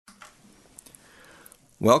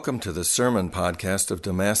Welcome to the sermon podcast of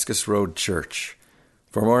Damascus Road Church.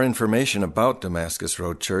 For more information about Damascus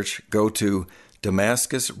Road Church, go to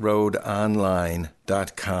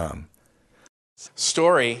damascusroadonline.com.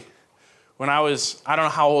 Story, when I don't know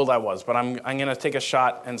how old I was, but I'm going to take a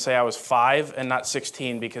shot and say I was 5 and not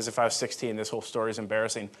 16, because if I was 16, this whole story is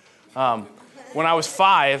embarrassing. When I was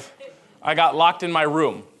 5, I got locked in my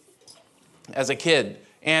room as a kid,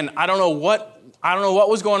 and I don't know what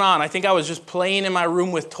was going on. I think I was just playing in my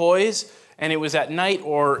room with toys, and it was at night,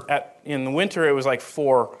 or in the winter it was like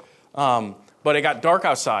 4, but it got dark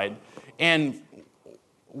outside, and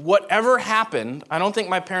whatever happened, I don't think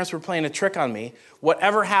my parents were playing a trick on me.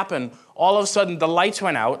 Whatever happened, all of a sudden the lights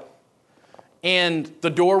went out and the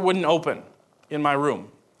door wouldn't open in my room.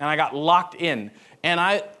 And I got locked in. And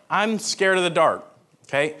I'm scared of the dark,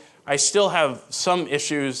 okay? I still have some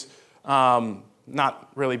issues, not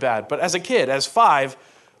really bad. But as a kid, as 5,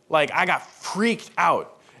 I got freaked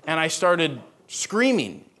out. And I started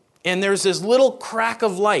screaming. And there's this little crack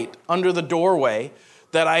of light under the doorway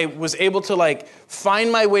that I was able to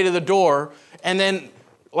find my way to the door, and then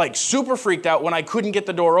super freaked out when I couldn't get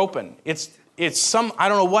the door open. I don't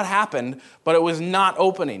know what happened, but it was not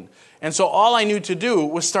opening. And so all I knew to do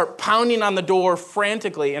was start pounding on the door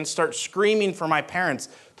frantically and start screaming for my parents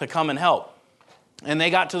to come and help. And they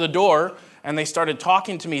got to the door and they started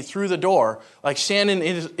talking to me through the door, Shannon,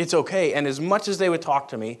 it's okay. And as much as they would talk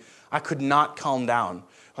to me, I could not calm down.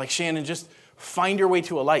 Shannon, just find your way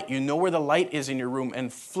to a light. You know where the light is in your room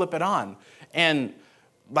and flip it on. And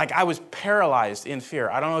I was paralyzed in fear.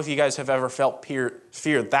 I don't know if you guys have ever felt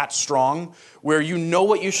fear that strong, where you know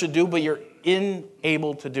what you should do, but you're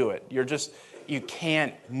unable to do it. You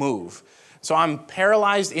can't move. So I'm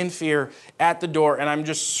paralyzed in fear at the door, and I'm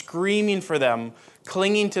just screaming for them,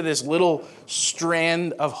 clinging to this little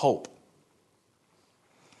strand of hope.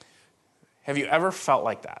 Have you ever felt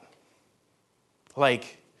like that?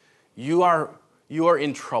 You are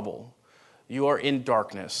in trouble. You are in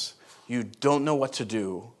darkness. You don't know what to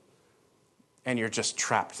do, and you're just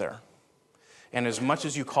trapped there. And as much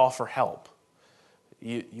as you call for help,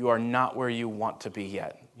 you are not where you want to be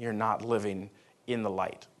yet. You're not living in the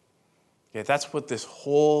light. Okay, that's what this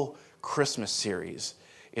whole Christmas series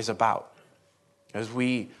is about. As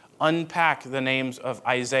we unpack the names of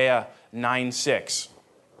Isaiah 9:6,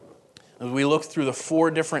 as we look through the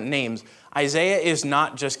 4 different names, Isaiah is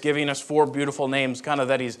not just giving us 4 beautiful names, kind of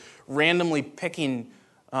that he's randomly picking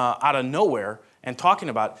out of nowhere and talking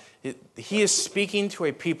about. He is speaking to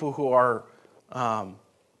a people who are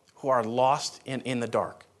lost in the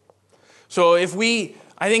dark. So I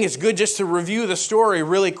think it's good just to review the story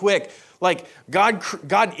really quick.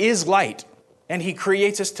 God is light, and he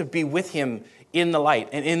creates us to be with him in the light.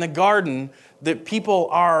 And in the garden, the people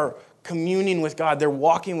are communing with God. They're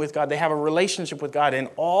walking with God. They have a relationship with God, and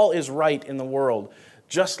all is right in the world,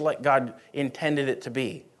 just like God intended it to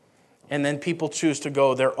be. And then people choose to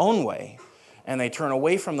go their own way, and they turn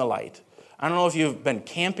away from the light. I don't know if you've been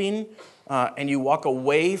camping, and you walk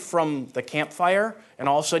away from the campfire, and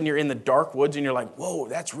all of a sudden you're in the dark woods, and you're like, whoa,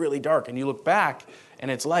 that's really dark. And you look back, and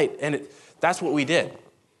it's light. And that's what we did.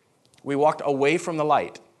 We walked away from the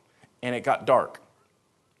light, and it got dark.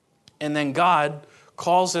 And then God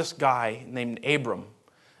calls this guy named Abram,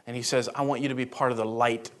 and he says, I want you to be part of the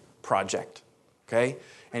light project, okay?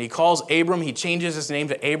 And he calls Abram, he changes his name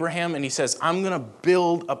to Abraham, and he says, I'm going to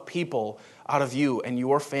build a people out of you and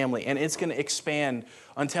your family, and it's going to expand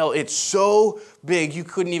until it's so big you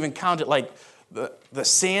couldn't even count it, like the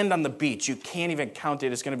sand on the beach. You can't even count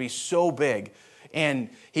it. It's going to be so big. And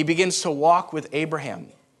he begins to walk with Abraham,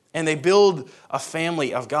 and they build a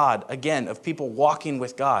family of God, again, of people walking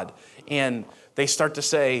with God. And they start to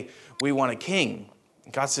say, we want a king.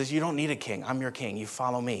 God says, you don't need a king. I'm your king. You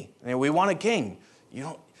follow me. And we want a king.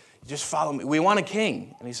 You just follow me. We want a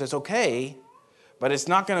king. And he says, okay, but it's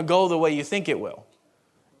not going to go the way you think it will.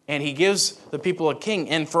 And he gives the people a king.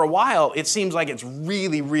 And for a while, it seems like it's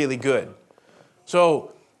really, really good.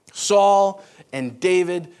 So Saul and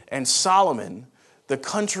David and Solomon, the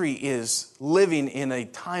country is living in a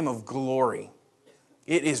time of glory.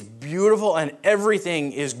 It is beautiful, and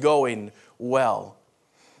everything is going well.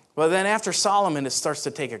 But then after Solomon, it starts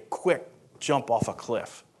to take a quick jump off a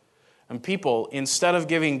cliff. And people, instead of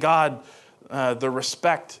giving God the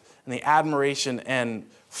respect and the admiration and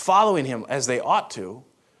following him as they ought to,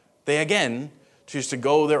 they again choose to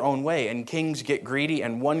go their own way. And kings get greedy,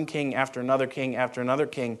 and one king after another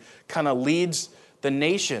king kind of leads the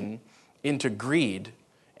nation into greed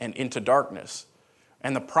and into darkness.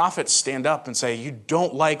 And the prophets stand up and say, you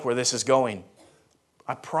don't like where this is going.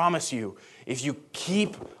 I promise you, if you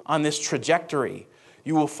keep on this trajectory,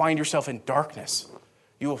 you will find yourself in darkness.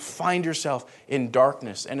 You will find yourself in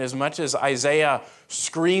darkness. And as much as Isaiah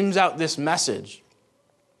screams out this message,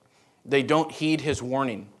 they don't heed his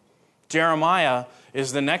warning. Jeremiah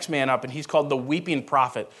is the next man up, and he's called the weeping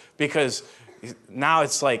prophet because now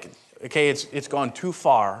it's like, okay, it's gone too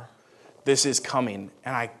far. This is coming,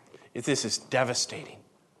 and this is devastating.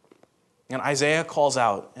 And Isaiah calls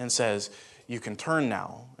out and says, you can turn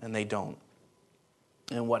now, and they don't.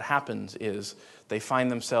 And what happens is they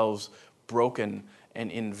find themselves broken and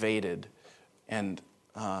invaded, and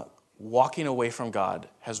walking away from God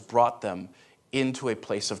has brought them into a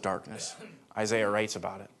place of darkness. Isaiah writes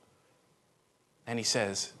about it. And he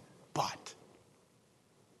says, but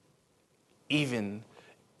even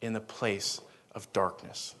in the place of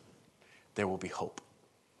darkness, there will be hope.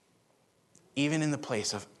 Even in the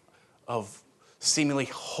place of seemingly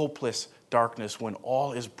hopeless darkness, when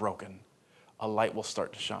all is broken, a light will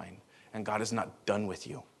start to shine. And God is not done with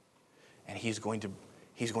you. And he's going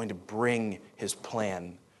to bring his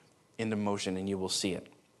plan into motion, and you will see it.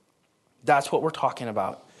 That's what we're talking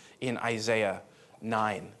about in Isaiah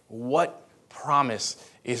 9. What promise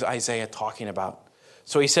is Isaiah talking about?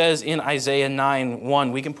 So he says in Isaiah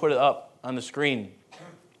 9:1, we can put it up on the screen.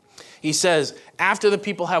 He says, after the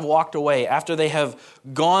people have walked away, after they have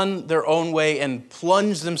gone their own way and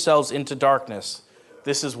plunged themselves into darkness,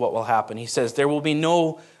 this is what will happen. He says, there will be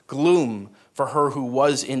no gloom for her who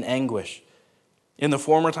was in anguish. In the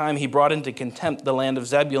former time, he brought into contempt the land of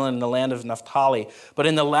Zebulun and the land of Naphtali. But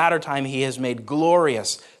in the latter time, he has made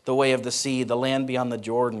glorious the way of the sea, the land beyond the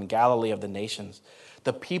Jordan, Galilee of the nations.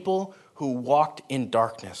 The people who walked in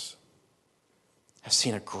darkness have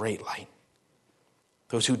seen a great light.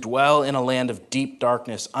 Those who dwell in a land of deep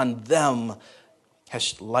darkness, on them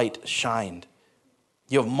has light shined.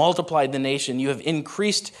 You have multiplied the nation. You have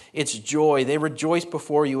increased its joy. They rejoice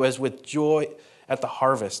before you as with joy at the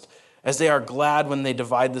harvest, as they are glad when they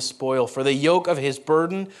divide the spoil. For the yoke of his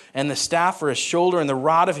burden and the staff for his shoulder and the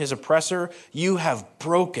rod of his oppressor you have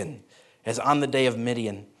broken, as on the day of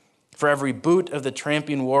Midian. For every boot of the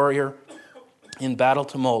tramping warrior in battle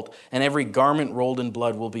tumult and every garment rolled in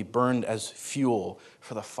blood will be burned as fuel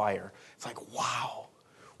for the fire. It's like, wow,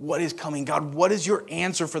 what is coming? God, what is your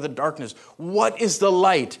answer for the darkness? What is the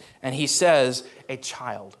light? And he says, a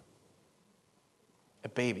child, a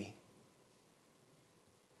baby.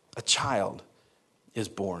 A child is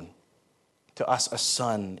born. To us, a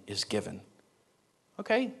son is given.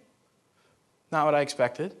 Okay, not what I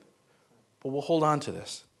expected, but we'll hold on to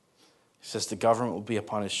this. He says the government will be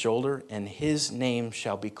upon his shoulder, and his name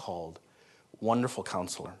shall be called Wonderful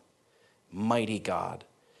Counselor, Mighty God,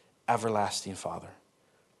 Everlasting Father,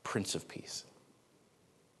 Prince of Peace.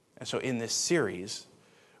 And so in this series,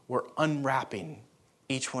 we're unwrapping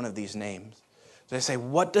each one of these names. They say,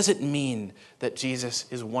 what does it mean that Jesus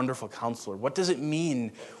is Wonderful Counselor? What does it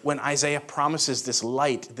mean when Isaiah promises this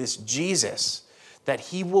light, this Jesus, that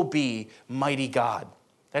he will be Mighty God,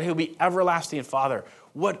 that he'll be Everlasting Father?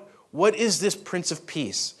 What is this Prince of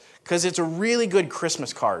Peace? Because it's a really good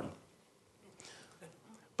Christmas card.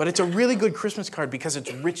 But it's a really good Christmas card because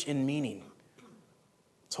it's rich in meaning.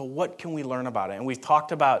 So what can we learn about it? And we've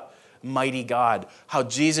talked about Mighty God, how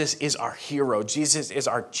Jesus is our hero. Jesus is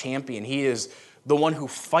our champion. He is the one who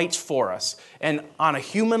fights for us. And on a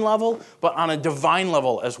human level, but on a divine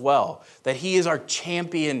level as well. That he is our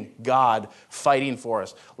champion God fighting for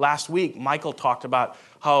us. Last week, Michael talked about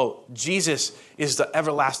how Jesus is the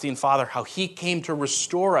everlasting Father, how he came to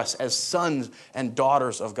restore us as sons and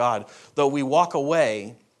daughters of God. Though we walk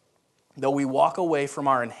away from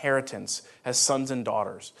our inheritance as sons and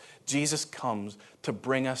daughters, Jesus comes to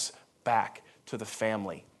bring us back to the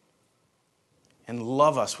family and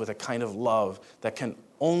love us with a kind of love that can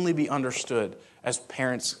only be understood as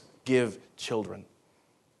parents give children.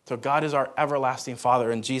 So God is our everlasting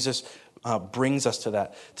Father, and Jesus brings us to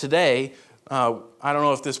that. Today, I don't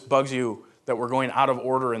know if this bugs you that we're going out of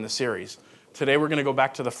order in the series. Today we're going to go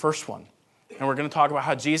back to the first one, and we're going to talk about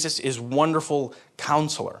how Jesus is Wonderful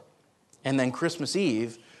Counselor. And then Christmas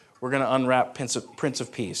Eve, we're going to unwrap Prince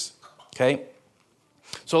of Peace. Okay?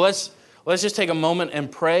 So let's just take a moment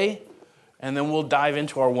and pray, and then we'll dive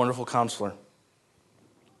into our Wonderful Counselor.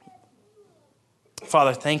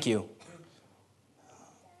 Father, thank you.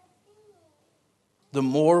 The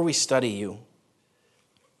more we study you,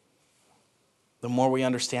 the more we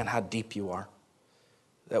understand how deep you are,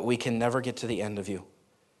 that we can never get to the end of you,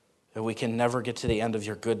 that we can never get to the end of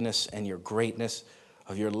your goodness and your greatness,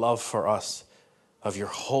 of your love for us, of your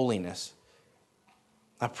holiness.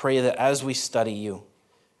 I pray that as we study you,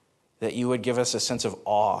 that you would give us a sense of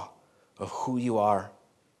awe of who you are,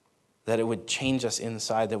 that it would change us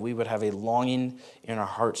inside, that we would have a longing in our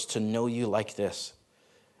hearts to know you like this,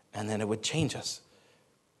 and then it would change us.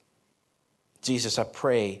 Jesus, I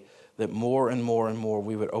pray that more and more and more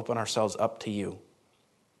we would open ourselves up to you,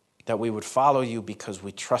 that we would follow you because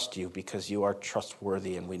we trust you, because you are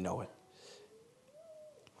trustworthy and we know it.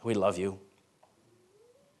 We love you.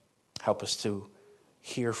 Help us to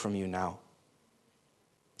hear from you now.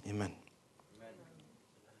 Amen.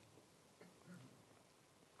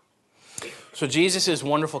 So Jesus is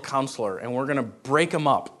wonderful counselor, and we're going to break him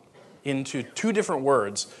up into two different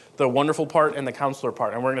words, the wonderful part and the counselor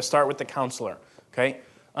part. And we're going to start with the counselor, okay?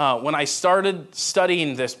 When I started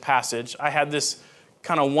studying this passage, I had this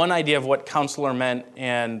kind of one idea of what counselor meant,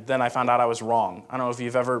 and then I found out I was wrong. I don't know if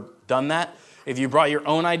you've ever done that. If you brought your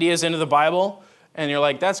own ideas into the Bible, and you're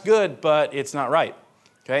like, that's good, but it's not right,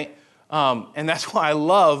 okay? And that's why I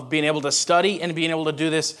love being able to study and being able to do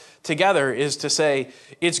this together, is to say,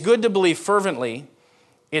 it's good to believe fervently,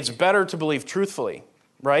 it's better to believe truthfully,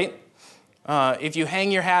 right? If you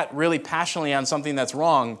hang your hat really passionately on something that's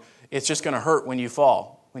wrong, it's just going to hurt when you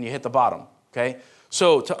fall, when you hit the bottom, okay?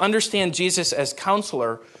 So to understand Jesus as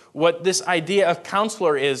counselor, what this idea of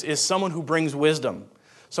counselor is someone who brings wisdom,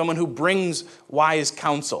 someone who brings wise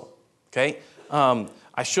counsel, okay?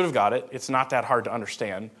 I should have got it. It's not that hard to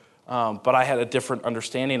understand, but I had a different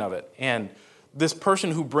understanding of it. And this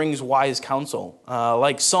person who brings wise counsel,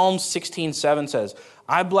 like Psalm 16:7 says,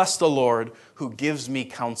 I bless the Lord who gives me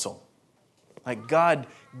counsel. Like God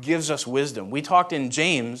gives us wisdom. We talked in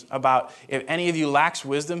James about if any of you lacks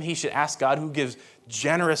wisdom, he should ask God, who gives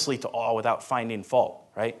generously to all without finding fault,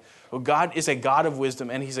 right? Well, God is a God of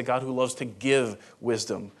wisdom, and he's a God who loves to give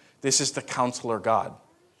wisdom. This is the counselor God.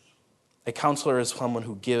 A counselor is someone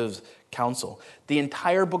who gives counsel. The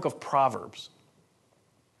entire book of Proverbs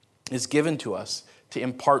is given to us to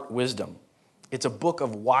impart wisdom. It's a book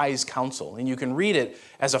of wise counsel, and you can read it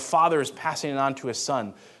as a father is passing it on to his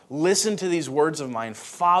son. Listen to these words of mine,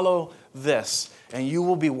 follow this, and you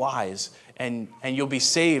will be wise, and you'll be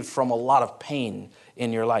saved from a lot of pain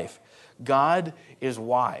in your life. God is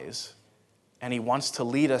wise, and he wants to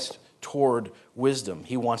lead us toward wisdom.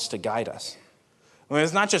 He wants to guide us. Well,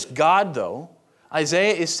 it's not just God, though.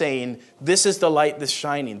 Isaiah is saying, this is the light that's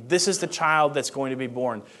shining. This is the child that's going to be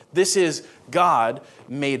born. This is God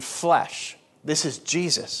made flesh. This is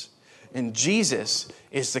Jesus. And Jesus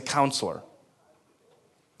is the counselor.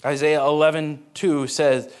 Isaiah 11:2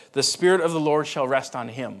 says, the Spirit of the Lord shall rest on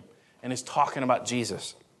him, and is talking about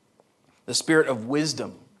Jesus. The Spirit of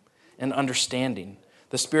wisdom and understanding,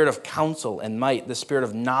 the Spirit of counsel and might, the Spirit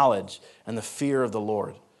of knowledge and the fear of the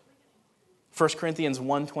Lord. 1 Corinthians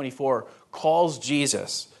 1:24 calls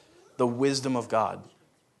Jesus the wisdom of God.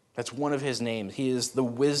 That's one of his names. He is the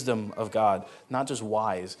wisdom of God, not just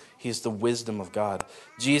wise. He's the wisdom of God.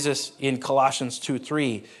 Jesus in Colossians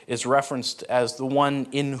 2:3 is referenced as the one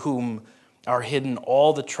in whom are hidden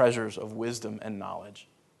all the treasures of wisdom and knowledge.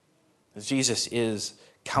 Jesus is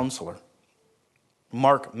counselor.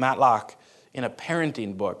 Mark Matlock, in a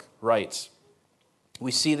parenting book, writes,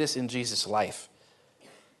 we see this in Jesus' life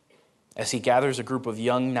as he gathers a group of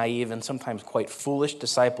young, naive, and sometimes quite foolish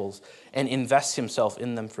disciples and invests himself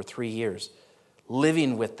in them for 3 years,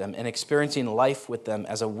 living with them and experiencing life with them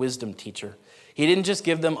as a wisdom teacher. He didn't just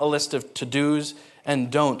give them a list of to-dos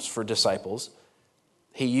and don'ts for disciples.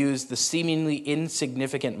 He used the seemingly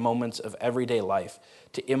insignificant moments of everyday life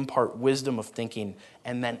to impart wisdom of thinking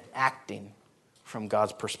and then acting from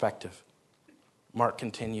God's perspective. Mark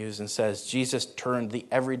continues and says, Jesus turned the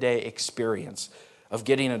everyday experience of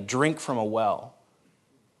getting a drink from a well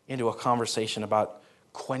into a conversation about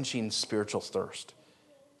quenching spiritual thirst.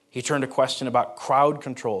 He turned a question about crowd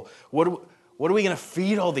control. What are we going to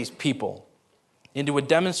feed all these people? Into a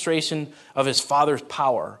demonstration of his Father's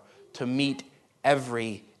power to meet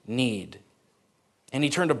every need. And he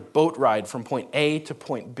turned a boat ride from point A to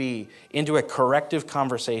point B into a corrective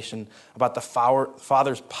conversation about the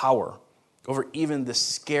Father's power over even the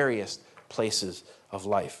scariest places of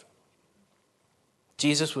life.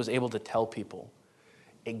 Jesus was able to tell people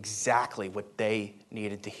exactly what they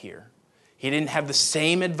needed to hear. He didn't have the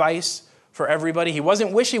same advice for everybody. He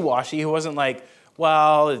wasn't wishy-washy. He wasn't like,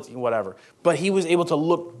 well, it's whatever. But he was able to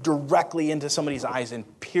look directly into somebody's eyes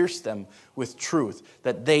and pierce them with truth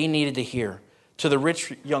that they needed to hear. To the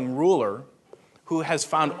rich young ruler who has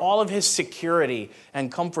found all of his security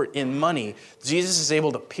and comfort in money, Jesus is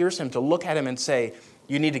able to pierce him, to look at him and say,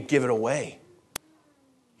 you need to give it away.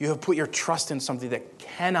 You have put your trust in something that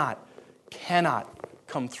cannot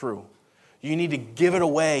come through. You need to give it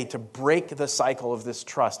away to break the cycle of this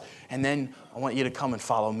trust. And then I want you to come and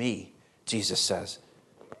follow me, Jesus says.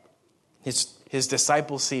 His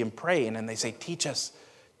disciples see him praying and they say, teach us.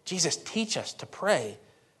 Jesus, teach us to pray.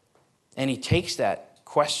 And he takes that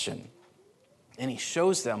question. And he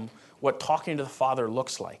shows them what talking to the Father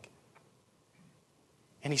looks like.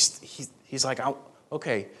 And he's like,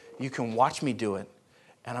 okay, you can watch me do it,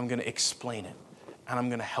 and I'm going to explain it, and I'm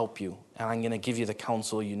going to help you, and I'm going to give you the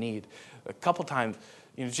counsel you need. A couple times,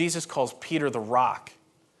 Jesus calls Peter the rock,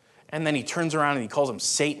 and then he turns around and he calls him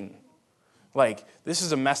Satan. Like, this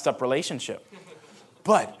is a messed up relationship.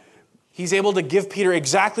 But he's able to give Peter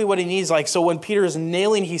exactly what he needs. Like, so when Peter is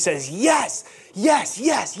nailing, he says, yes, yes,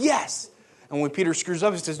 yes, yes. And when Peter screws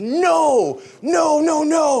up, he says, no, no, no,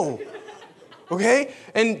 no. Okay?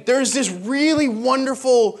 And there's this really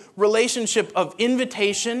wonderful relationship of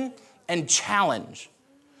invitation and challenge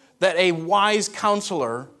that a wise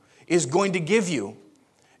counselor is going to give you.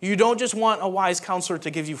 You don't just want a wise counselor to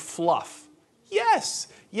give you fluff. Yes,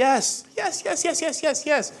 yes, yes, yes, yes, yes, yes,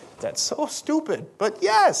 yes. That's so stupid, but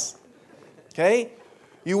yes. Okay?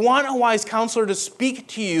 You want a wise counselor to speak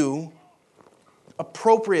to you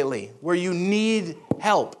appropriately where you need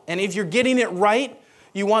help. And if you're getting it right,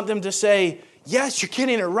 you want them to say, yes, you're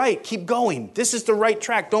getting it right. Keep going. This is the right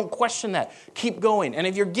track. Don't question that. Keep going. And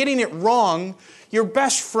if you're getting it wrong, your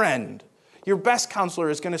best friend, your best counselor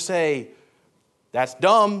is going to say, that's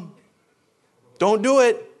dumb. Don't do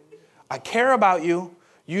it. I care about you.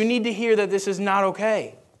 You need to hear that this is not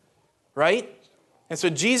okay. Right? And so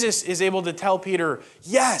Jesus is able to tell Peter,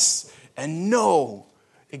 yes and no,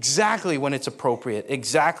 exactly when it's appropriate,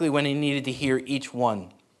 exactly when he needed to hear each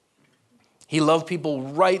one. He loved people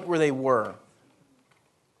right where they were,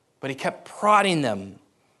 but he kept prodding them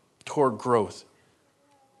toward growth.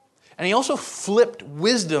 And he also flipped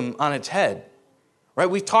wisdom on its head. Right?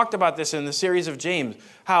 We've talked about this in the series of James,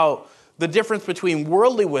 how the difference between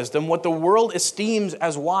worldly wisdom, what the world esteems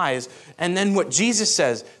as wise, and then what Jesus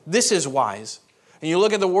says, this is wise. And you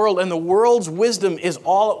look at the world, and the world's wisdom is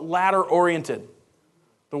all ladder-oriented.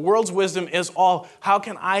 The world's wisdom is all, how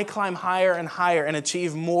can I climb higher and higher and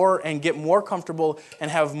achieve more and get more comfortable and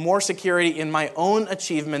have more security in my own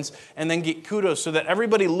achievements and then get kudos so that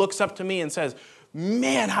everybody looks up to me and says,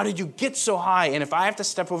 man, how did you get so high? And if I have to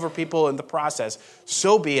step over people in the process,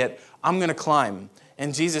 so be it, I'm going to climb.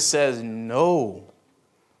 And Jesus says, no,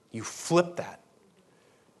 you flip that.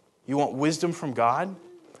 You want wisdom from God?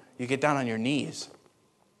 You get down on your knees.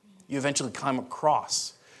 You eventually climb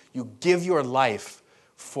across. You give your life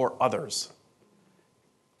for others.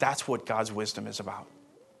 That's what God's wisdom is about.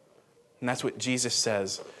 And that's what Jesus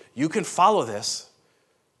says. You can follow this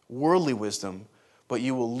worldly wisdom, but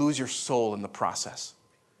you will lose your soul in the process.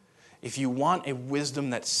 If you want a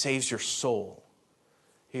wisdom that saves your soul,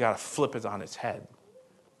 you got to flip it on its head.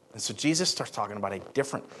 And so Jesus starts talking about a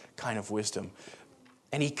different kind of wisdom.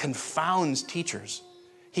 And he confounds teachers.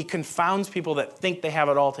 He confounds people that think they have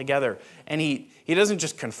it all together. And he doesn't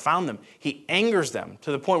just confound them. He angers them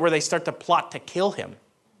to the point where they start to plot to kill him.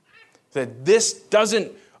 That this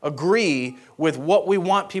doesn't agree with what we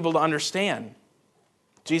want people to understand.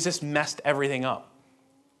 Jesus messed everything up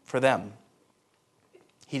for them.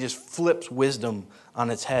 He just flips wisdom on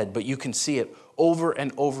its head, but you can see it over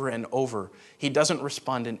and over and over. He doesn't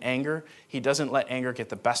respond in anger. He doesn't let anger get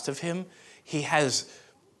the best of him. He has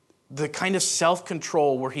the kind of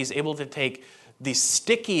self-control where he's able to take the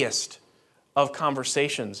stickiest of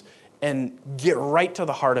conversations and get right to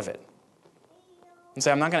the heart of it. And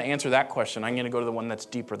say, I'm not going to answer that question. I'm going to go to the one that's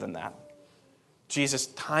deeper than that. Jesus,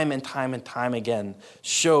 time and time and time again,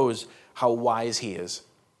 shows how wise he is.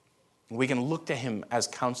 We can look to him as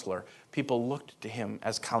counselor. People looked to him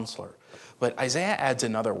as counselor. But Isaiah adds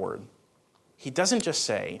another word. He doesn't just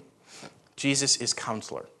say, Jesus is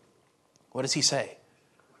counselor. What does he say?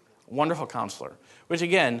 Wonderful counselor. Which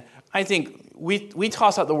again, I think we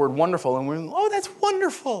toss out the word wonderful and we're, oh, that's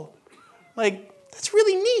wonderful. Like, that's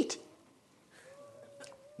really neat.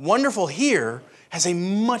 Wonderful here has a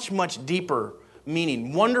much, much deeper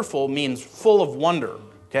meaning. Wonderful means full of wonder,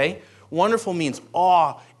 okay? Wonderful means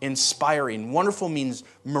awe-inspiring. Wonderful means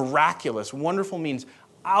miraculous. Wonderful means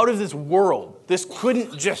out of this world. This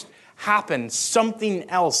couldn't just happen. Something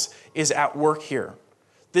else is at work here.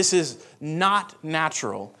 This is not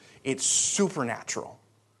natural. It's supernatural.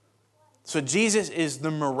 So Jesus is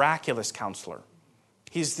the miraculous counselor.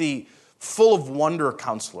 He's the full of wonder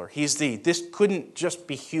counselor. He's the this couldn't just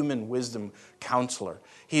be human wisdom counselor.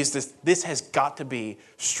 He's this has got to be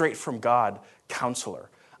straight from God counselor.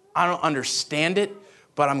 I don't understand it,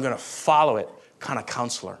 but I'm going to follow it kind of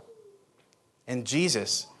counselor. And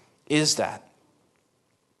Jesus is that.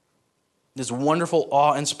 This wonderful,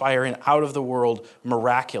 awe-inspiring, out-of-the-world,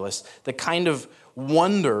 miraculous, the kind of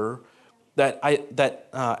wonder that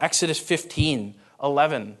Exodus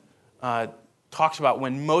 15:11 talks about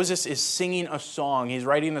when Moses is singing a song, he's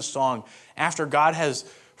writing a song after God has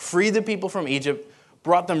freed the people from Egypt,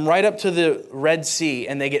 brought them right up to the Red Sea,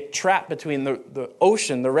 and they get trapped between the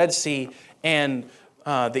ocean, the Red Sea, and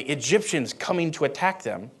the Egyptians coming to attack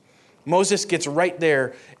them. Moses gets right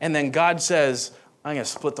there, and then God says, I'm going to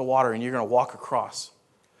split the water, and you're going to walk across.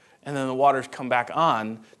 And then the waters come back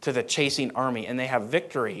on to the chasing army, and they have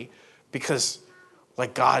victory because,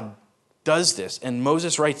 like, God does this. And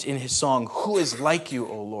Moses writes in his song, who is like you,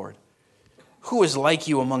 O Lord? Who is like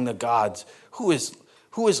you among the gods? Who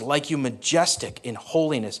is like you, majestic in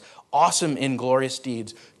holiness, awesome in glorious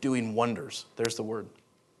deeds, doing wonders? There's the word.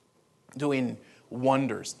 Doing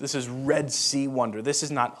wonders. This is Red Sea wonder. This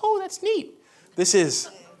is not, oh, that's neat. This is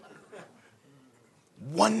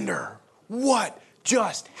wonder. What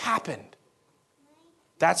just happened?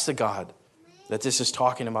 That's the God that this is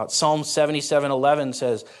talking about. Psalm 77:11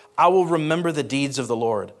 says, I will remember the deeds of the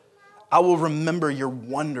Lord. I will remember your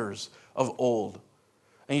wonders of old.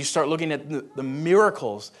 And you start looking at the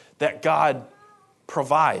miracles that God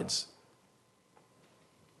provides.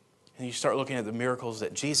 And you start looking at the miracles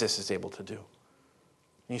that Jesus is able to do.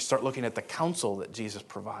 And you start looking at the counsel that Jesus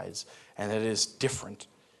provides. And it is different.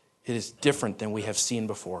 It is different than we have seen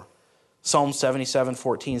before. Psalm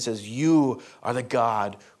 77:14 says, you are the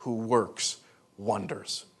God who works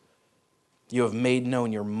wonders. You have made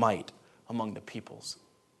known your might among the peoples.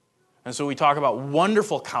 And so we talk about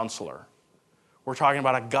wonderful counselor. We're talking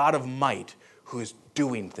about a God of might who is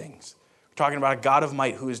doing things. We're talking about a God of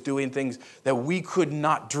might who is doing things that we could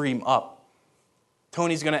not dream up.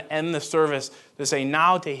 Tony's going to end the service to say,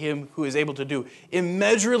 now to him who is able to do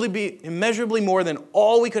immeasurably more than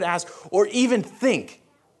all we could ask or even think.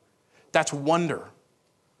 That's wonder.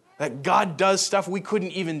 That God does stuff we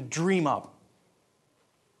couldn't even dream up.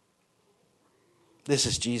 This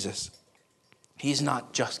is Jesus. He's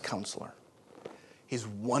not just counselor. He's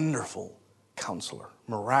wonderful counselor,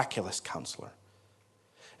 miraculous counselor.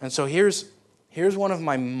 And so here's one of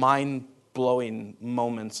my mind-blowing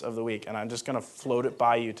moments of the week, and I'm just going to float it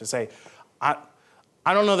by you to say, I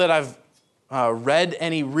don't know that I've read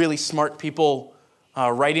any really smart people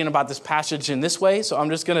writing about this passage in this way, so I'm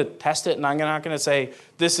just going to test it, and I'm not going to say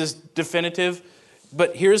this is definitive,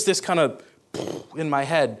 but here's this kind of in my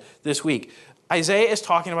head this week. Isaiah is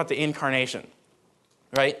talking about the incarnation,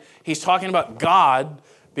 right? He's talking about God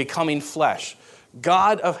becoming flesh,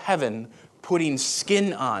 God of heaven putting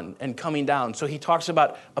skin on and coming down. So he talks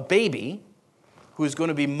about a baby who is going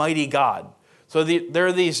to be mighty God. So there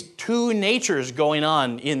are these two natures going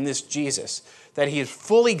on in this Jesus, that he is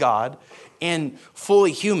fully God and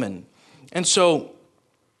fully human. And so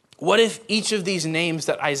what if each of these names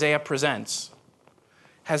that Isaiah presents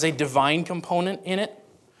has a divine component in it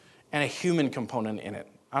and a human component in it?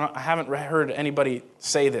 I haven't heard anybody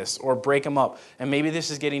say this or break them up. And maybe this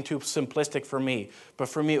is getting too simplistic for me. But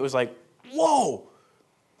for me, it was like, whoa.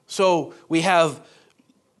 So we have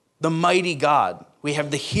the mighty God. We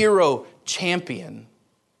have the hero champion.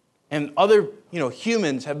 And other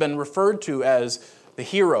humans have been referred to as the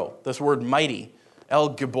hero, this word mighty,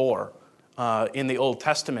 El Gibor, in the Old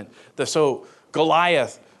Testament. So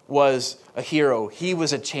Goliath was a hero. He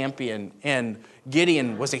was a champion. And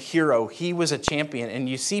Gideon was a hero. He was a champion. And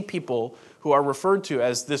you see people who are referred to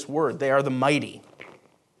as this word. They are the mighty.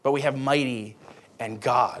 But we have mighty and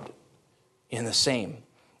God in the same.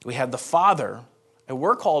 We have the Father, and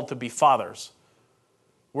we're called to be fathers.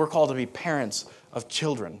 We're called to be parents of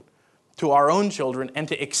children, to our own children, and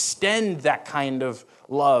to extend that kind of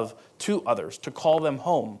love to others, to call them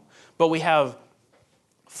home. But we have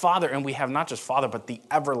Father, and we have not just Father, but the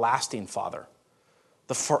everlasting Father,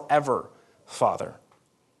 the forever Father.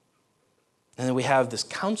 And then we have this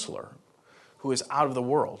counselor who is out of the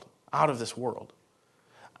world, out of this world.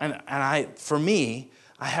 And for me,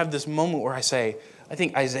 I have this moment where I say, I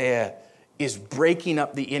think Isaiah is breaking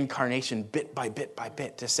up the incarnation bit by bit by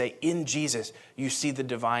bit to say, in Jesus, you see the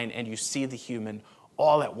divine and you see the human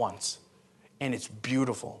all at once. And it's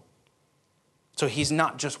beautiful. So he's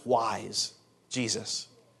not just wise, Jesus.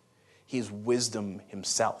 He's wisdom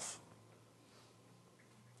himself.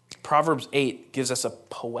 Proverbs 8 gives us a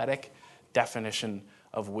poetic definition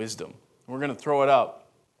of wisdom. We're going to throw it up.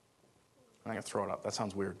 I'm not going to throw it up. That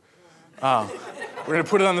sounds weird. We're going to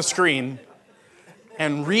put it on the screen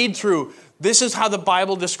and read through. This is how the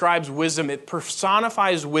Bible describes wisdom. It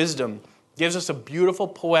personifies wisdom, gives us a beautiful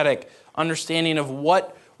poetic understanding of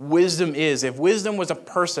what wisdom is. If wisdom was a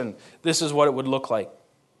person, this is what it would look like.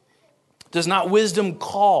 Does not wisdom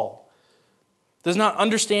call? Does not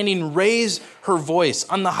understanding raise her voice?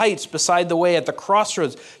 On the heights beside the way, at the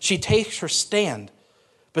crossroads, she takes her stand.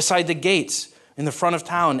 Beside the gates, in the front of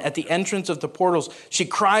town, at the entrance of the portals, she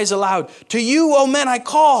cries aloud, "To you, O men, I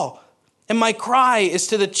call!" And my cry is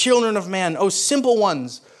to the children of man, "O simple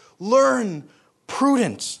ones, learn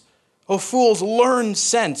prudence. O fools, learn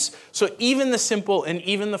sense." So even the simple and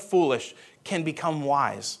even the foolish can become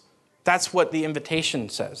wise. That's what the invitation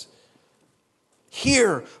says.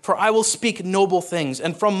 "Hear, for I will speak noble things,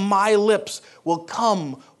 and from my lips will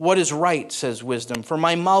come what is right," says wisdom. "For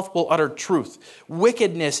my mouth will utter truth.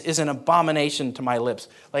 Wickedness is an abomination to my lips."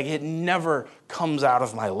 Like it never comes out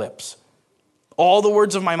of my lips. "All the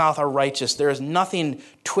words of my mouth are righteous. There is nothing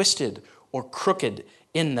twisted or crooked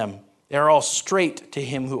in them. They are all straight to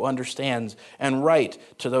him who understands, and right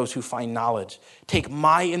to those who find knowledge. Take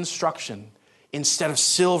my instruction instead of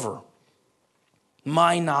silver,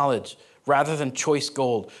 my knowledge rather than choice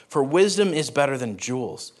gold, for wisdom is better than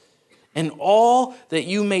jewels. And all that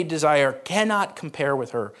you may desire cannot compare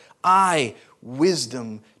with her. I,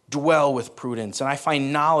 wisdom, dwell with prudence, and I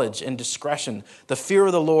find knowledge and discretion. The fear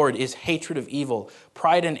of the Lord is hatred of evil,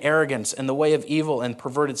 pride and arrogance, and the way of evil and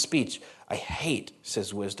perverted speech I hate,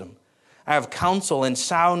 says wisdom. I have counsel and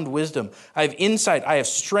sound wisdom. I have insight, I have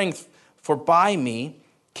strength, for by me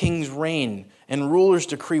kings reign, and rulers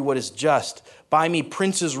decree what is just. By me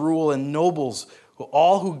princes rule and nobles,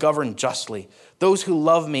 all who govern justly. Those who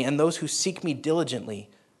love me and those who seek me diligently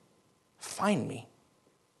find me.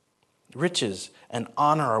 Riches and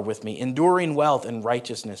honor are with me, enduring wealth and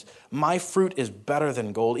righteousness. My fruit is better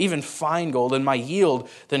than gold, even fine gold, and my yield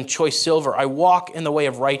than choice silver. I walk in the way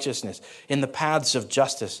of righteousness, in the paths of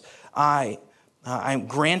justice. I'm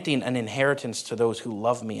granting an inheritance to those who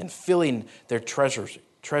love me and filling their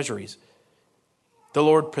treasuries. The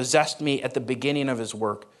Lord possessed me at the beginning of his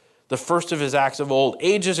work, the first of his acts of old.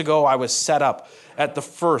 Ages ago I was set up at the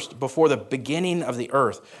first, before the beginning of the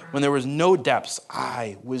earth. When there was no depths,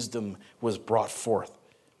 wisdom, was brought forth.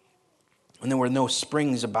 When there were no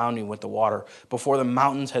springs abounding with the water, before the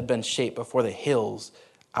mountains had been shaped, before the hills,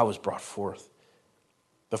 I was brought forth.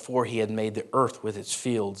 Before he had made the earth with its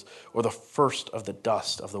fields, or the first of the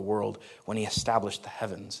dust of the world, when he established the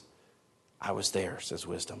heavens, I was there, says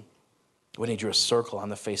wisdom. When he drew a circle on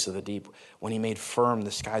the face of the deep, when he made firm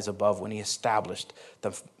the skies above, when he established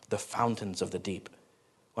the fountains of the deep,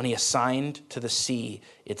 when he assigned to the sea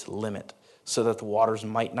its limit, so that the waters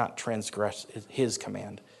might not transgress his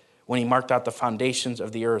command, when he marked out the foundations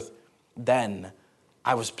of the earth, then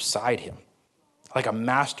I was beside him, like a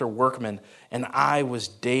master workman, and I was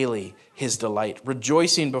daily his delight,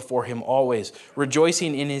 rejoicing before him always,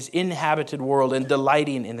 rejoicing in his inhabited world and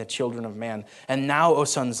delighting in the children of man. And now, O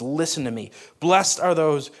sons, listen to me. Blessed are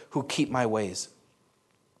those who keep my ways.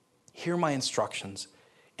 Hear my instructions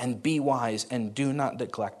and be wise and do not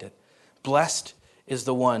neglect it. Blessed is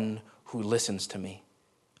the one who listens to me,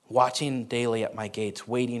 watching daily at my gates,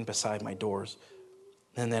 waiting beside my doors.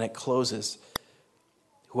 And then it closes.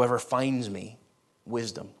 Whoever finds me,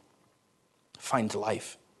 wisdom, finds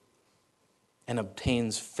life and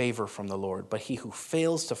obtains favor from the Lord. But he who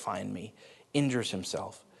fails to find me injures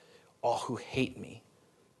himself. All who hate me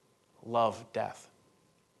love death.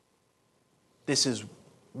 This is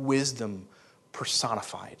wisdom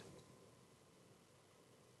personified.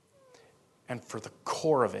 And for the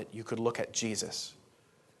core of it, you could look at Jesus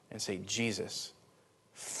and say, Jesus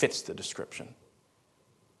fits the description.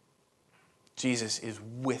 Jesus is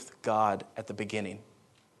with God at the beginning.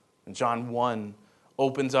 And John 1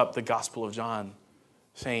 opens up the Gospel of John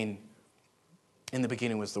saying, in the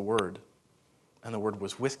beginning was the Word, and the Word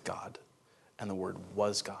was with God, and the Word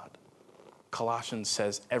was God. Colossians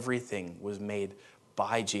says everything was made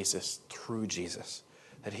by Jesus, through Jesus,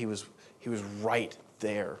 that he was right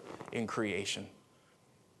there in creation.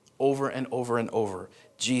 Over and over and over,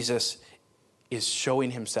 Jesus is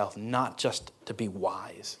showing himself not just to be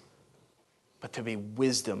wise, but to be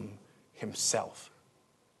wisdom himself.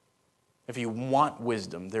 If you want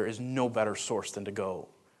wisdom, there is no better source than to go,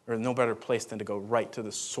 or no better place than to go right to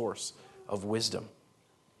the source of wisdom.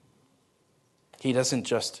 He doesn't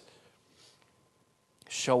just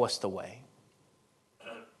show us the way.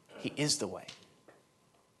 He is the way.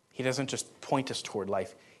 He doesn't just point us toward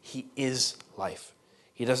life. He is life.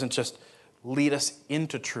 He doesn't just lead us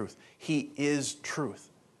into truth. He is truth.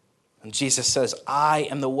 And Jesus says, I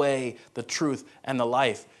am the way, the truth, and the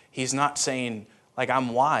life. He's not saying, like, I'm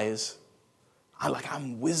wise.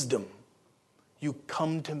 I'm wisdom. You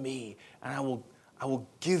come to me, and I will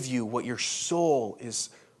give you what your soul is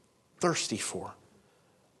thirsty for.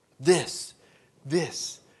 This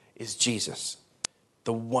is Jesus,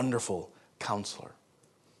 the wonderful counselor.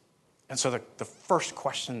 And so the first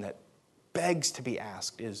question that begs to be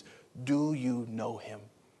asked is, do you know him?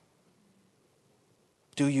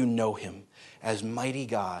 Do you know him? As mighty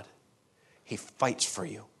God, he fights for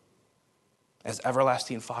you. As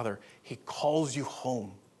everlasting Father, he calls you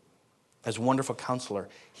home. As wonderful counselor,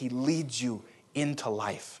 he leads you into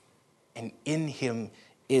life. And in him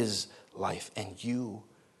is life. And you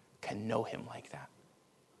can know him like that.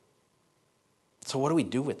 So what do we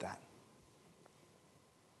do with that?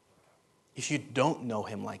 If you don't know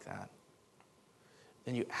him like that,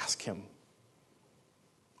 then you ask him,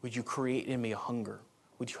 would you create in me a hunger?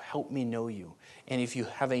 Would you help me know you? And if you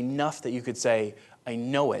have enough that you could say, I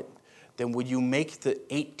know it, then would you make the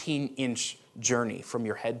 18-inch journey from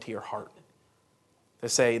your head to your heart? To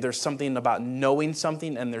say there's something about knowing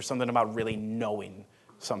something and there's something about really knowing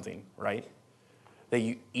something, right? That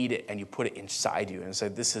you eat it and you put it inside you and say,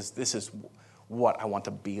 this is what I want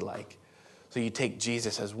to be like. So you take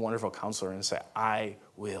Jesus as wonderful counselor and say, I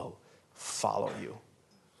will follow you.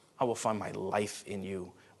 I will find my life in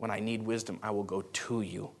you. When I need wisdom, I will go to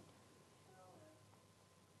you.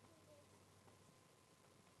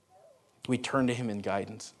 We turn to him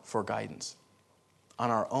for guidance. On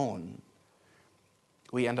our own,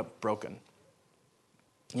 we end up broken.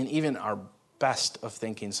 And even our best of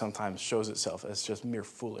thinking sometimes shows itself as just mere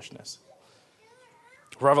foolishness.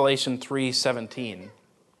 Revelation 3:17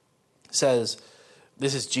 says,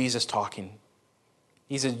 this is Jesus talking.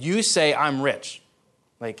 He said, you say I'm rich.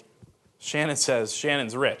 Like Shannon says,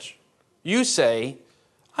 Shannon's rich. You say,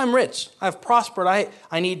 I'm rich. I've prospered.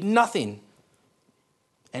 I need nothing.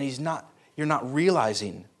 And you're not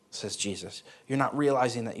realizing, says Jesus, you're not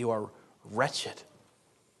realizing that you are wretched,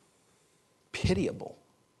 pitiable,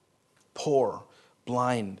 poor,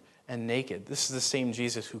 blind, and naked. This is the same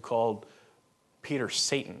Jesus who called Peter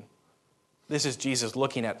Satan. This is Jesus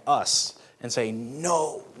looking at us and saying,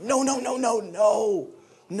 no, no, no, no, no, no,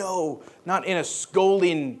 no. Not in a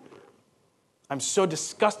scolding, I'm so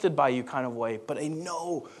disgusted by you kind of way, but a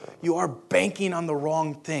no, you are banking on the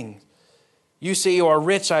wrong thing. You say you are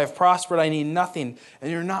rich, I have prospered, I need nothing,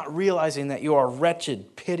 and you're not realizing that you are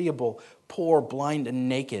wretched, pitiable, poor, blind, and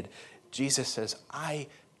naked. Jesus says, I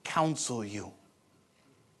counsel you.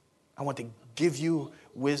 I want to give you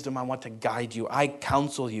wisdom. I want to guide you. I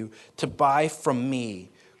counsel you to buy from me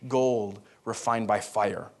gold refined by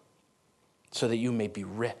fire so that you may be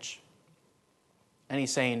rich. And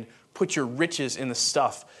he's saying, put your riches in the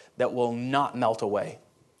stuff that will not melt away.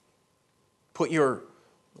 Put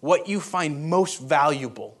what you find most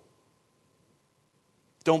valuable.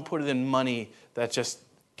 Don't put it in money that just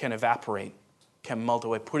can evaporate, can melt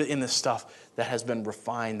away. Put it in the stuff that has been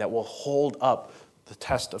refined, that will hold up the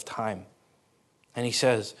test of time. And he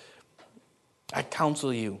says, I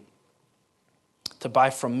counsel you to buy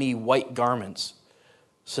from me white garments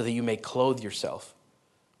so that you may clothe yourself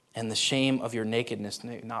and the shame of your nakedness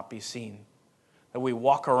may not be seen. That we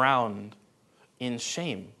walk around in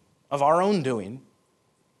shame of our own doing.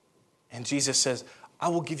 And Jesus says, I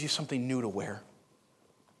will give you something new to wear.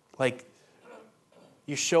 Like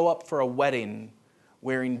you show up for a wedding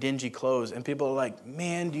wearing dingy clothes and people are like,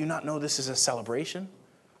 man, do you not know this is a celebration?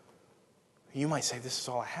 You might say, this is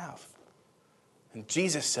all I have. And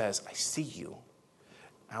Jesus says, I see you.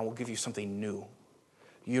 And I will give you something new.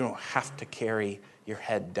 You don't have to carry your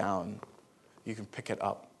head down. You can pick it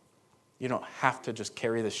up. You don't have to just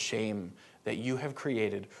carry the shame that you have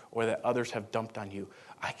created or that others have dumped on you.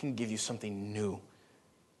 I can give you something new.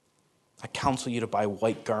 I counsel you to buy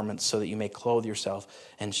white garments so that you may clothe yourself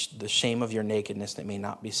and the shame of your nakedness that may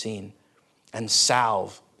not be seen. And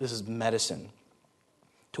salve, this is medicine,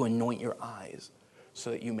 to anoint your eyes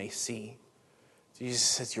so that you may see. Jesus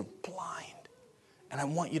says, you're blind. And I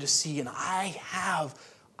want you to see, and I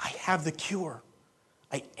have the cure.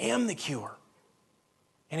 I am the cure.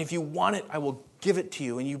 And if you want it, I will give it to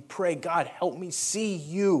you. And you pray, God, help me see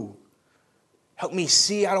you. Help me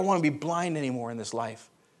see. I don't want to be blind anymore in this life.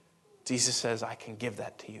 Jesus says, I can give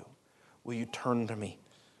that to you. Will you turn to me?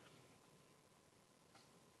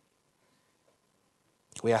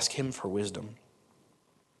 We ask him for wisdom.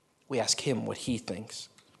 We ask him what he thinks.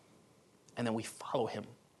 And then we follow him.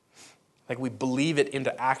 Like we believe it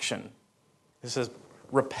into action. It says,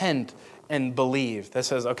 repent and believe. That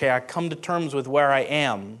says, okay, I come to terms with where I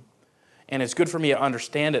am, and it's good for me to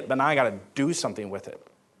understand it, but now I got to do something with it.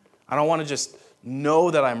 I don't want to just know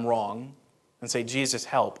that I'm wrong and say, Jesus,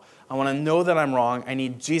 help. I want to know that I'm wrong. I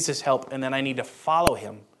need Jesus' help, and then I need to follow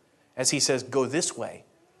him as he says, go this way.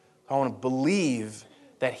 I want to believe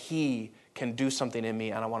that he can do something in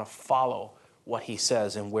me, and I want to follow what he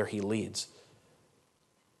says and where he leads.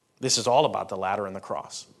 This is all about the ladder and the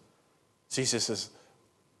cross. Jesus is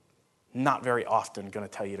not very often going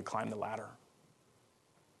to tell you to climb the ladder.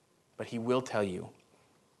 But he will tell you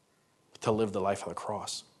to live the life of the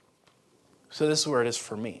cross. So this is where it is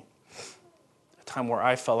for me. A time where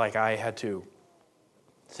I felt like I had to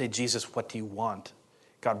say, Jesus, what do you want?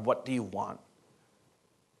 God, what do you want?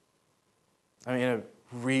 I'm in a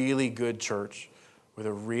really good church with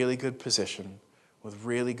a really good position, with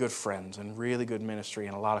really good friends and really good ministry,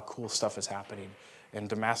 and a lot of cool stuff is happening. And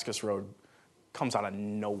Damascus Road comes out of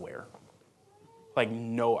nowhere. Like,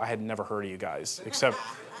 no, I had never heard of you guys, except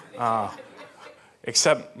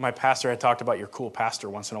my pastor had talked about your cool pastor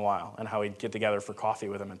once in a while and how he'd get together for coffee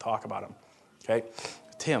with him and talk about him. Okay?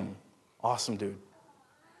 Tim, awesome dude.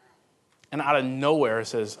 And out of nowhere it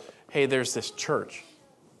says, hey, there's this church.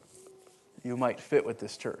 You might fit with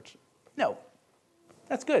this church. No,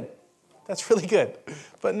 that's good. That's really good.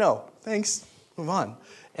 But no, thanks, move on.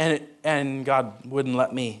 And God wouldn't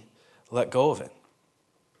let me let go of it.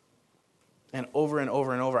 And over and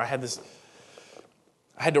over and over, I had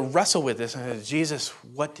to wrestle with this. And I said, Jesus,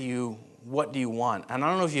 what do you want? And I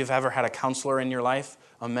don't know if you've ever had a counselor in your life,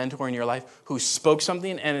 a mentor in your life, who spoke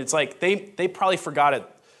something, and it's like they probably forgot it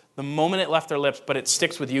the moment it left their lips, but it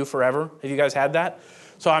sticks with you forever. Have you guys had that?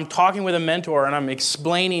 So I'm talking with a mentor, and I'm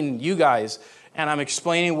explaining you guys, and I'm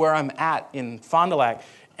explaining where I'm at in Fond du Lac,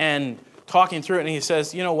 and talking through it, and he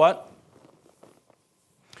says, you know what?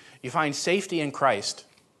 You find safety in Christ.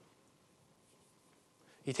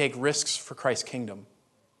 You take risks for Christ's kingdom.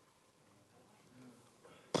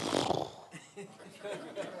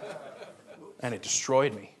 And it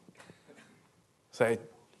destroyed me. So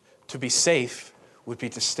to be safe would be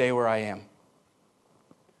to stay where I am.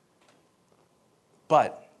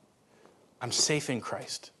 But I'm safe in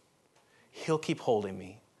Christ. He'll keep holding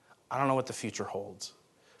me. I don't know what the future holds,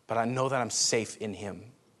 but I know that I'm safe in him.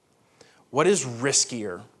 What is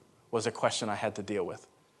riskier was a question I had to deal with.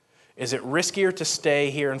 Is it riskier to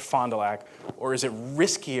stay here in Fond du Lac, or is it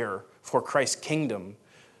riskier for Christ's kingdom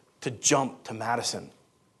to jump to Madison?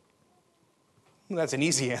 That's an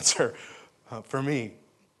easy answer for me.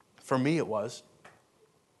 For me, it was.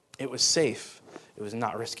 It was safe. It was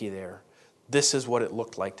not risky there. This is what it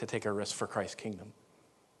looked like to take a risk for Christ's kingdom.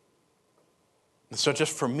 And so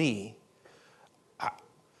just for me, I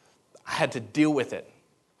had to deal with it.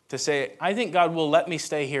 To say, I think God will let me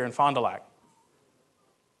stay here in Fond du Lac,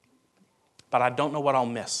 but I don't know what I'll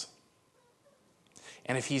miss.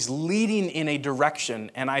 And if he's leading in a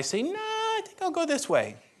direction and I say, I think I'll go this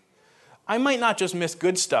way, I might not just miss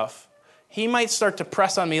good stuff. He might start to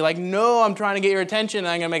press on me like, no, I'm trying to get your attention and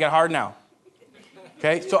I'm going to make it hard now.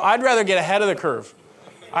 Okay? So I'd rather get ahead of the curve.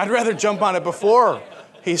 I'd rather jump on it before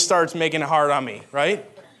he starts making it hard on me, right?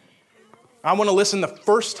 I want to listen the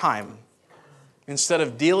first time instead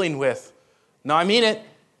of dealing with, no, I mean it.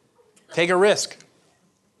 Take a risk.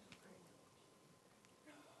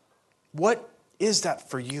 What is that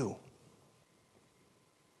for you?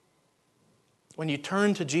 When you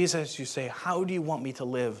turn to Jesus, you say, how do you want me to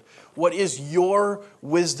live? What is your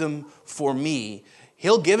wisdom for me?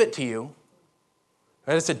 He'll give it to you.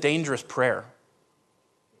 Right? It's a dangerous prayer.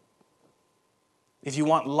 If you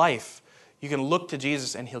want life, you can look to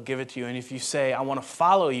Jesus and he'll give it to you. And if you say, I want to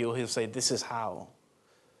follow you, he'll say, this is how.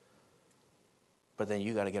 But then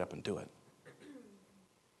you got to get up and do it.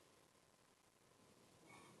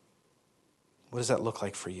 What does that look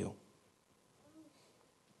like for you?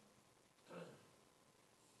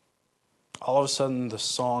 All of a sudden, the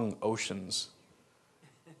song Oceans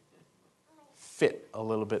fit a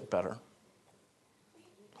little bit better.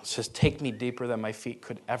 It says, take me deeper than my feet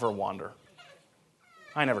could ever wander.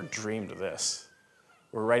 I never dreamed of this.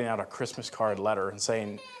 We're writing out a Christmas card letter and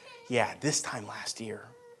saying, yeah, this time last year,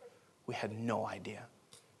 we had no idea.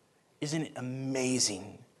 Isn't it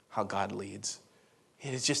amazing how God leads?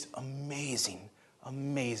 It is just amazing,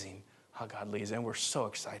 amazing how God leads. And we're so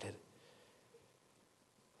excited.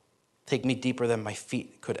 Take me deeper than my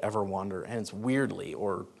feet could ever wander. And it's weirdly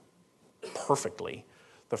or perfectly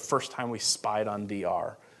the first time we spied on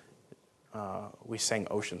DR, we sang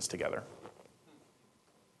Oceans together.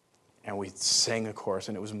 And we sang a chorus,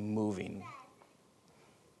 and it was moving.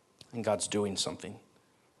 And God's doing something.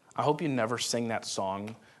 I hope you never sing that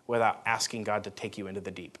song without asking God to take you into the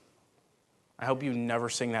deep. I hope you never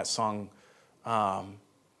sing that song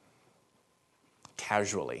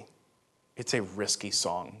casually. It's a risky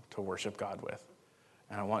song to worship God with.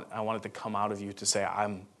 And I want it to come out of you to say,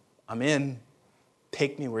 I'm in.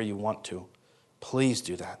 Take me where you want to. Please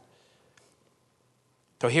do that.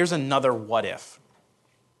 So here's another what if.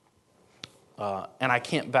 And I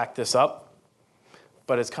can't back this up,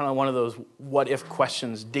 but it's kind of one of those what if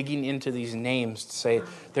questions, digging into these names to say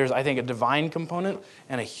there's, I think, a divine component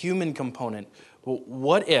and a human component. Well,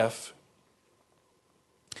 what if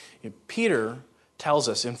Peter tells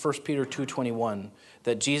us in 1 Peter 2:21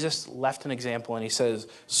 that Jesus left an example, and he says,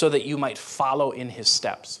 so that you might follow in his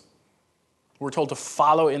steps. We're told to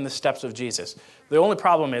follow in the steps of Jesus. The only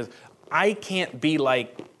problem is I can't be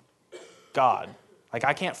like God. Like,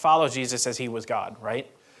 I can't follow Jesus as he was God, right?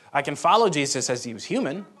 I can follow Jesus as he was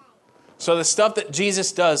human. So the stuff that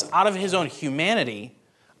Jesus does out of his own humanity,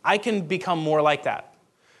 I can become more like that.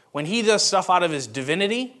 When he does stuff out of his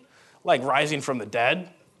divinity, like rising from the dead,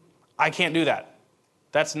 I can't do that.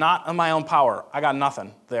 That's not in my own power. I got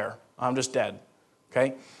nothing there. I'm just dead,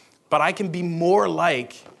 okay? But I can be more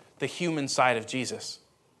like the human side of Jesus.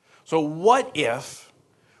 So what if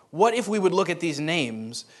we would look at these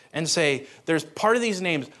names and say, there's part of these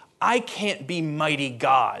names, I can't be mighty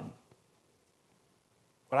God,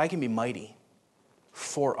 but I can be mighty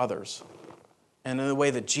for others. And in the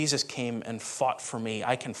way that Jesus came and fought for me,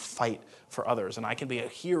 I can fight for others. And I can be a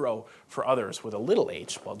hero for others with a little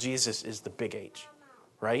h, while Jesus is the big H,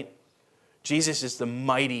 right? Jesus is the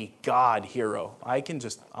mighty God hero.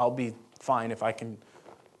 I'll be fine if I can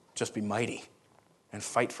just be mighty and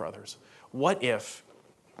fight for others. What if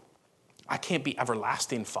I can't be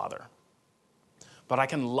everlasting Father, but I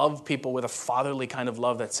can love people with a fatherly kind of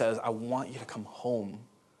love that says, I want you to come home.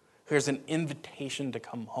 Here's an invitation to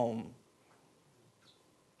come home.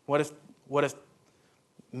 What if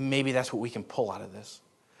maybe that's what we can pull out of this?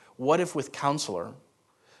 What if with Counselor,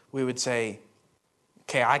 we would say,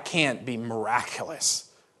 okay, I can't be miraculous.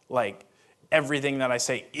 Like, everything that I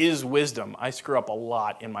say is wisdom. I screw up a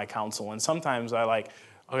lot in my counsel. And sometimes okay,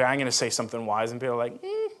 I'm going to say something wise. And people are like,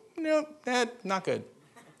 no, not good.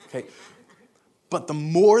 Okay. But the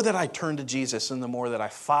more that I turn to Jesus and the more that I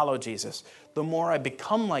follow Jesus, the more I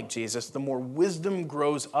become like Jesus, the more wisdom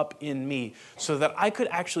grows up in me so that I could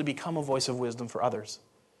actually become a voice of wisdom for others.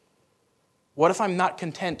 What if I'm not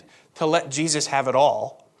content to let Jesus have it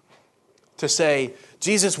all? To say,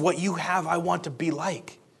 Jesus, what you have, I want to be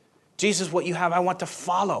like. Jesus, what you have, I want to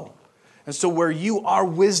follow. And so where you are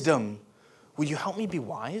wisdom, will you help me be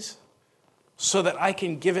wise so that I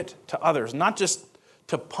can give it to others? Not just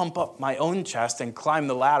to pump up my own chest and climb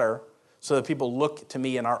the ladder so that people look to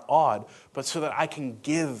me and are awed, but so that I can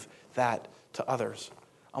give that to others.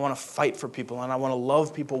 I want to fight for people, and I want to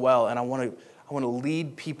love people well, and I want to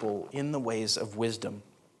lead people in the ways of wisdom.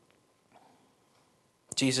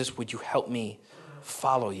 Jesus, would you help me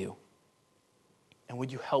follow you? And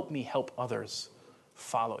would you help me help others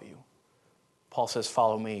follow you? Paul says,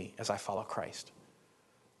 follow me as I follow Christ.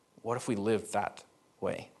 What if we lived that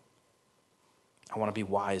way? I want to be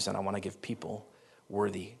wise, and I want to give people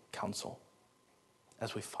worthy counsel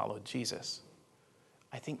as we follow Jesus.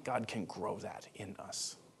 I think God can grow that in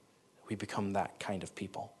us. We become that kind of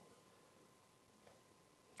people.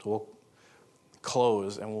 So we'll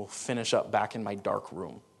close and we'll finish up back in my dark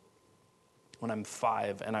room when I'm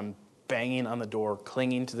 5 and I'm banging on the door,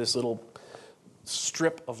 clinging to this little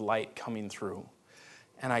strip of light coming through.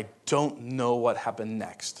 And I don't know what happened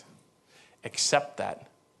next, except that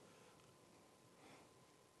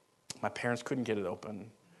my parents couldn't get it open,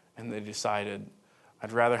 and they decided,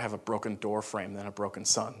 I'd rather have a broken door frame than a broken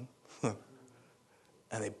son.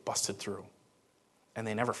 And they busted through, and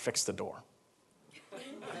they never fixed the door.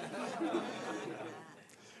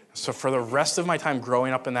 So for the rest of my time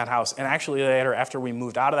growing up in that house, and actually later after we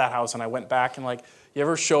moved out of that house and I went back and you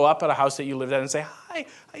ever show up at a house that you lived at and say, hi,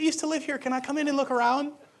 I used to live here. Can I come in and look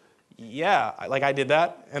around? Yeah, I did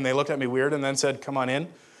that. And they looked at me weird and then said, come on in.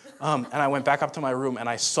 And I went back up to my room and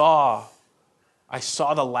I saw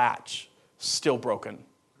the latch still broken,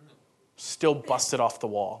 still busted off the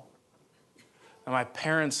wall. And my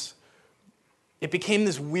parents, it became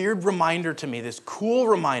this weird reminder to me, this cool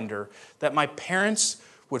reminder that my parents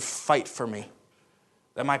would fight for me,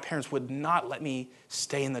 that my parents would not let me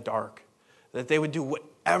stay in the dark, that they would do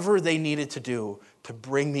whatever they needed to do to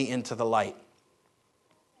bring me into the light,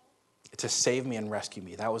 to save me and rescue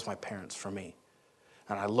me. That was my parents for me.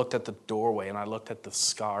 And I looked at the doorway and I looked at the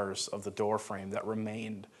scars of the door frame that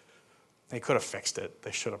remained. They could have fixed it.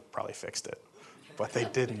 They should have probably fixed it, but they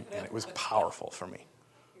didn't, and it was powerful for me.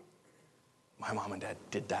 My mom and dad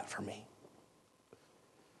did that for me.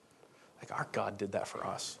 Like our God did that for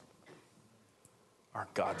us. Our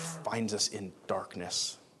God finds us in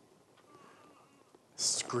darkness,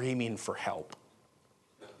 screaming for help.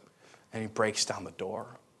 And he breaks down the door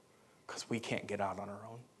because we can't get out on our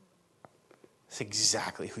own. It's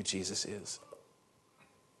exactly who Jesus is.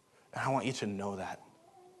 And I want you to know that.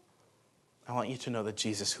 I want you to know that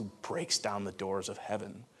Jesus who breaks down the doors of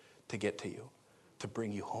heaven to get to you, to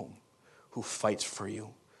bring you home, who fights for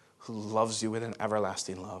you, who loves you with an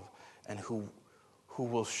everlasting love, and who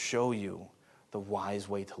will show you the wise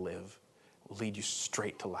way to live, will lead you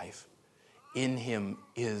straight to life. In him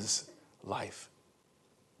is life.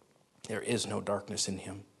 There is no darkness in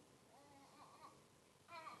him.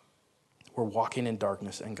 We're walking in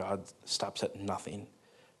darkness, and God stops at nothing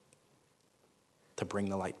to bring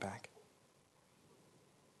the light back.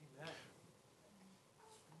 Amen.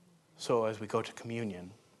 So as we go to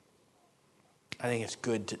communion, I think it's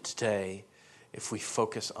good today if we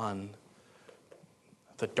focus on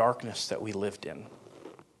the darkness that we lived in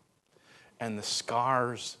and the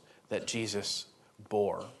scars that Jesus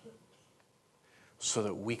bore so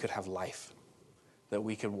that we could have life, that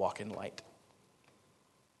we could walk in light.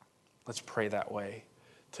 Let's pray that way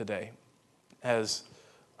today. As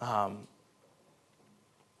the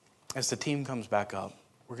team comes back up,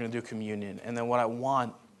 we're going to do communion. And then what I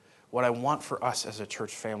want for us as a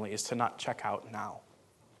church family is to not check out now.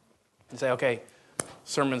 And say, okay,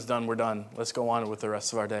 sermon's done, we're done. Let's go on with the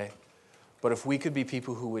rest of our day. But if we could be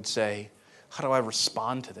people who would say, how do I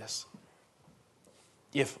respond to this?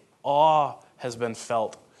 If awe has been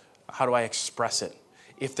felt, how do I express it?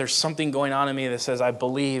 If there's something going on in me that says, I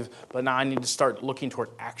believe, but now I need to start looking toward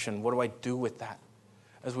action, what do I do with that?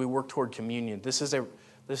 As we work toward communion, this is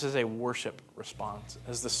a worship response.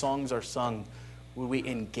 As the songs are sung, will we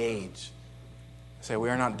engage? Say, we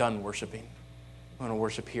are not done worshiping. We want to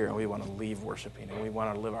worship here, and we want to leave worshiping, and we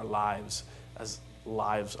want to live our lives as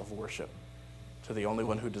lives of worship to the only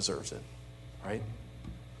one who deserves it, right?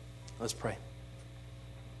 Let's pray.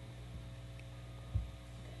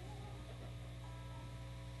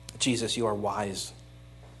 Jesus, you are wise.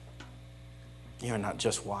 You are not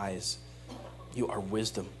just wise. You are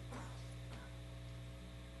wisdom.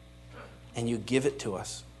 And you give it to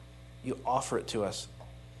us. You offer it to us.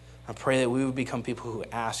 I pray that we would become people who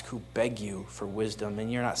ask, who beg you for wisdom,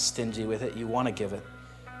 and you're not stingy with it. You want to give it.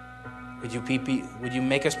 Would you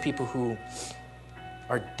make us people who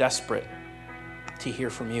are desperate to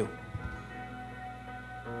hear from you?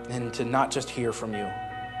 And to not just hear from you,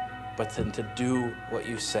 but then to do what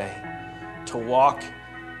you say, to walk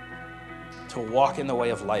in the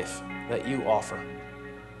way of life that you offer.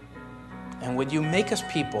 And would you make us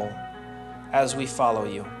people, as we follow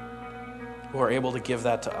you, who are able to give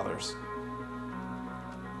that to others,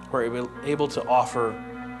 who are able to offer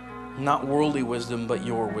not worldly wisdom, but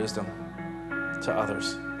your wisdom to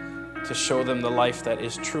others, to show them the life that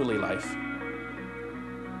is truly life.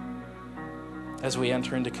 As we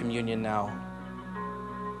enter into communion now,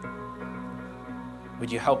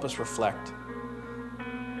 would you help us reflect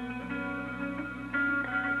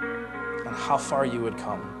on how far you would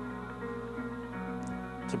come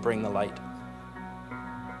to bring the light?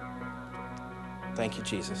 Thank you,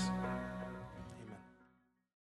 Jesus.